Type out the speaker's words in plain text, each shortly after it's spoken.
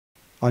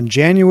On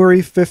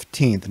January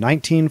 15,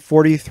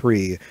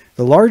 1943,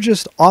 the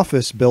largest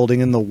office building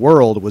in the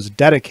world was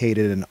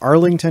dedicated in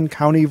Arlington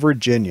County,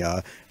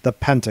 Virginia, the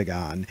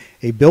Pentagon,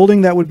 a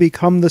building that would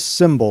become the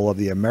symbol of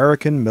the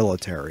American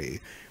military.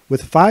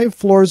 With 5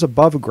 floors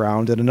above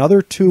ground and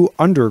another 2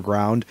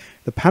 underground,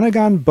 the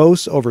Pentagon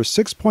boasts over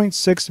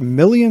 6.6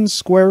 million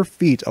square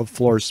feet of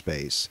floor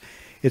space.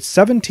 Its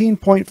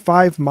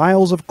 17.5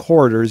 miles of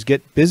corridors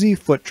get busy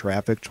foot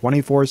traffic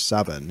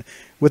 24/7,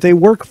 with a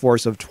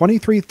workforce of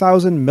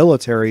 23,000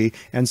 military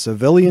and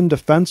civilian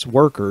defense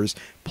workers,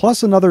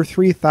 plus another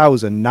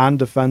 3,000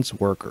 non-defense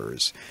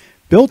workers.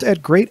 Built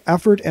at great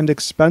effort and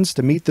expense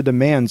to meet the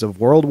demands of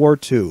World War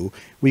II,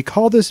 we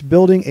call this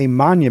building a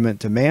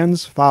monument to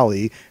man's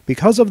folly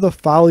because of the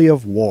folly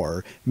of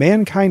war,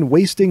 mankind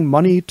wasting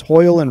money,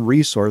 toil, and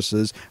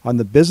resources on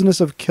the business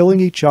of killing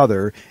each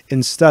other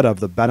instead of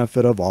the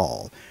benefit of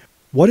all.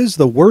 What is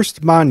the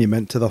worst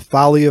monument to the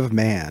folly of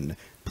man?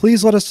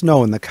 Please let us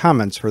know in the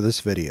comments for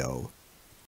this video.